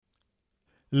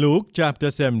Luke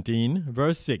chapter 17,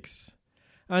 verse 6.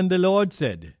 And the Lord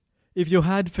said, If you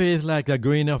had faith like a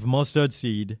grain of mustard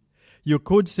seed, you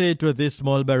could say to this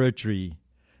mulberry tree,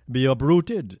 Be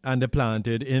uprooted and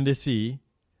planted in the sea,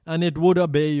 and it would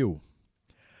obey you.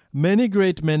 Many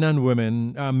great men and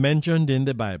women are mentioned in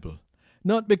the Bible,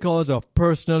 not because of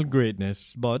personal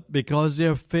greatness, but because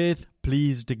their faith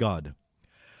pleased God.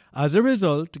 As a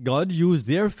result, God used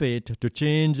their faith to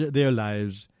change their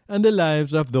lives and the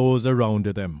lives of those around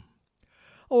them.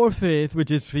 Our faith,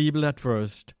 which is feeble at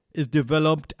first, is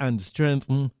developed and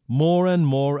strengthened more and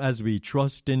more as we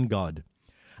trust in God,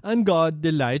 and God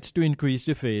delights to increase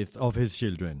the faith of His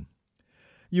children.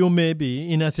 You may be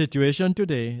in a situation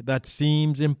today that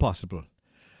seems impossible.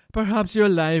 Perhaps your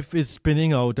life is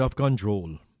spinning out of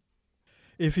control.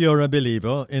 If you're a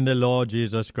believer in the Lord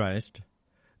Jesus Christ,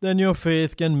 then your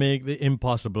faith can make the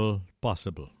impossible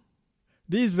possible.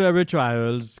 These very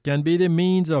trials can be the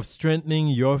means of strengthening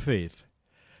your faith.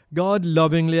 God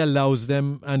lovingly allows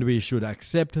them, and we should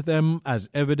accept them as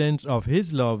evidence of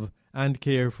His love and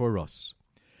care for us.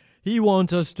 He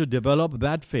wants us to develop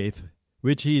that faith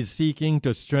which He is seeking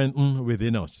to strengthen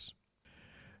within us.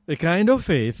 The kind of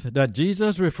faith that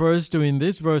Jesus refers to in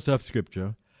this verse of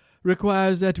Scripture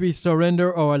requires that we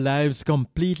surrender our lives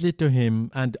completely to Him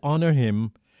and honor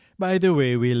Him by the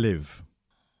way we live.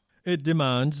 It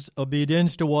demands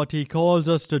obedience to what He calls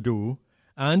us to do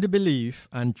and belief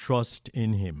and trust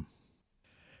in Him.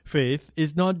 Faith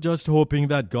is not just hoping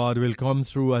that God will come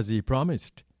through as He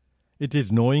promised. It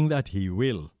is knowing that He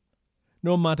will,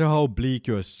 no matter how bleak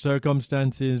your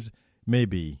circumstances may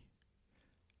be.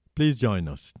 Please join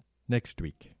us next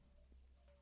week.